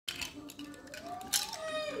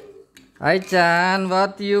Hi Chan,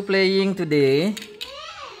 what you playing today?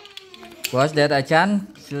 What's that,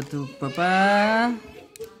 Chan? Show to Papa.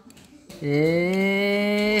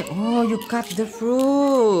 Hey, oh, you cut the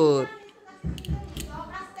fruit.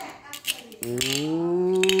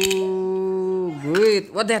 Ooh,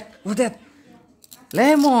 good. What that? What that?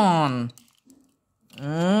 Lemon.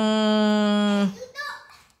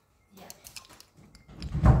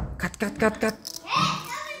 Cut.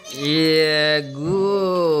 Yeah,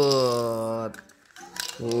 good.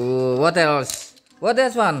 Ooh, what else? What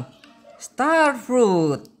else one? Star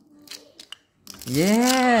fruit.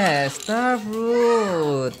 Yeah, star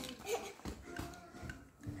fruit.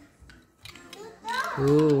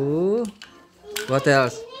 Ooh, what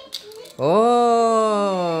else?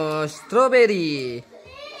 Oh, strawberry.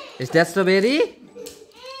 Is that strawberry?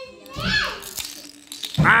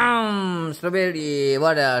 Strawberry.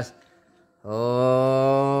 What else?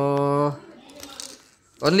 Oh,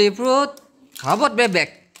 only fruit. How about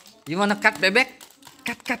bebek? You wanna cut bebek?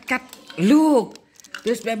 Cut. Look,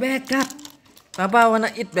 this bebek cut. Papa wanna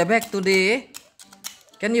eat bebek today.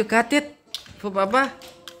 Can you cut it for Papa?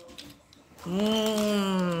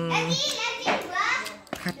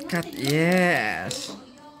 Cut. Yes.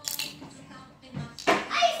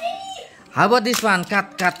 How about this one?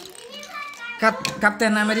 Cut.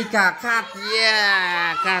 Captain America. Cut.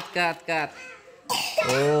 Yeah. Cut.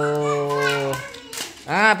 Oh.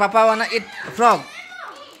 Papa wanna eat frog.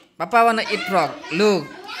 Look.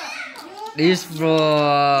 This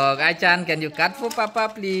frog. Chan, can you cut for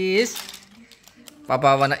Papa, please?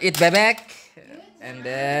 Papa wanna eat bebek. And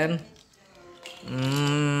then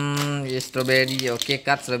strawberry. Okay,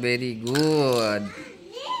 cut strawberry. Good.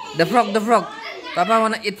 The frog. Papa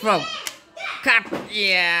wanna eat frog. Cut.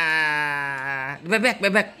 Yeah. Bebek.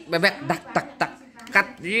 Duck.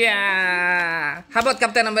 Cut. Yeah. How about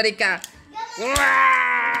Captain America?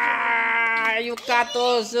 Wah, you cut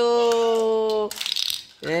also.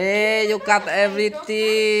 Hey, you cut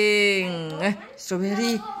everything.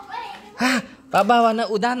 Strawberry. Papa wanna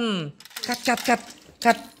udon. Cut.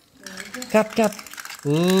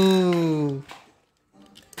 Ooh.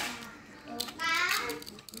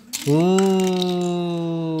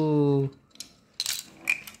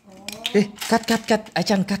 Cut.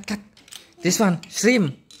 Chan, cut. This one,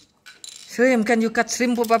 shrimp. Can you cut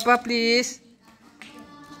shrimp for Papa, please?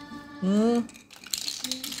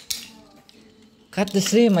 Cut the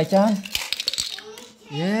shrimp, Chan.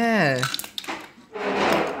 Yeah.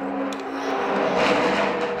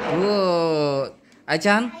 Good.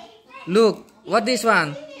 Chan, look. What this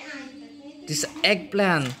one? This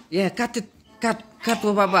eggplant. Yeah, cut it. Cut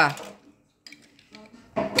for Papa.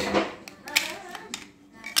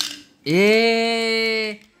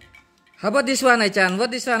 Yeah. How about this one, Chan? What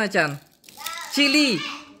this one, Chan? Chili.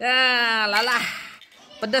 Lala.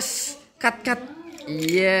 Pedas. Cut.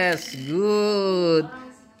 Yes, good.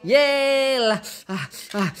 Yeah.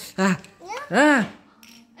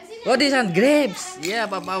 What this one? Grapes. Yeah,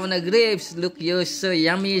 Papa wanna grapes. Look, you're so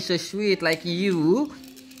yummy, so sweet, like you.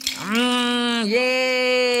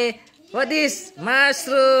 Yeah. What this?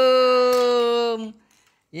 Mushroom.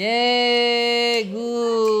 Yeah,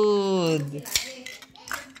 good.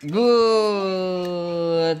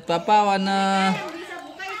 Papa wanna.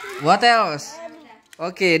 What else?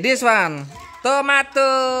 Okay, this one.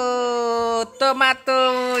 Tomato.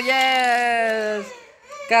 Yes.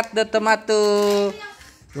 Cut the tomato.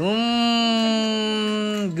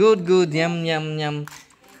 Good. Yum.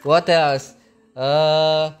 What else?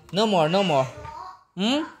 No more. No more.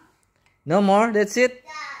 That's it.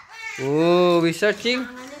 Oh, we searching.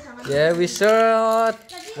 Yeah, we search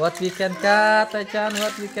what we can cut, Chan.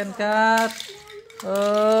 What we can cut.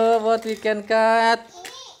 Oh, what we can cut.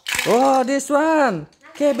 Oh, this one.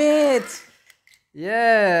 Cabbage.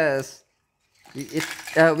 Yes. We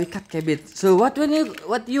cut cabbage. So what you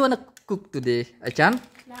wanna cook today, Chan?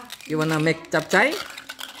 You wanna make capcay?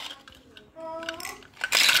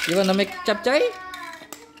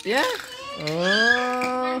 Yeah.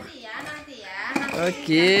 Oh.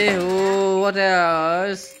 Okay. Oh, what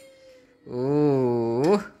else?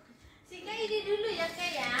 Oh.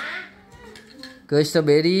 Ke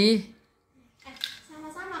strawberry.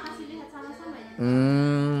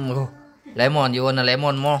 Oh. Lemon. You wanna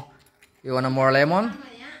lemon more? You wanna more lemon?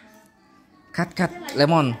 Cut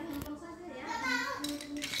lemon.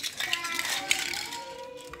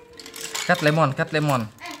 Cut lemon.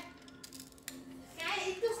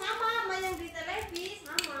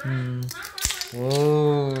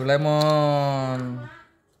 Oh, lemon.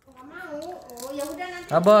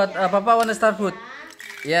 How about Papa wanna star fruit?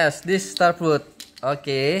 Yes, this star fruit.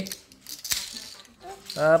 Okay.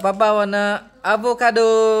 Papa wanna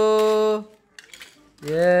avocado.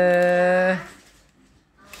 Yeah.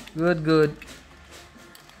 Good.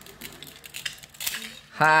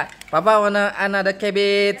 Hi. Papa wanna another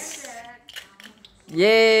cabbage.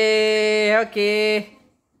 Yay. Okay.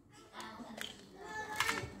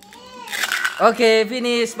 Okay,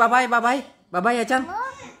 finish. Bye bye, Achan.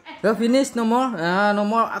 Finish. No more. No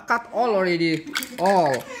more. I cut all already.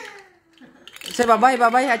 All. Say bye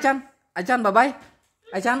bye, Achan. Achan, bye bye.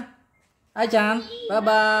 Achan. Bye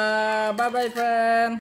bye, friend.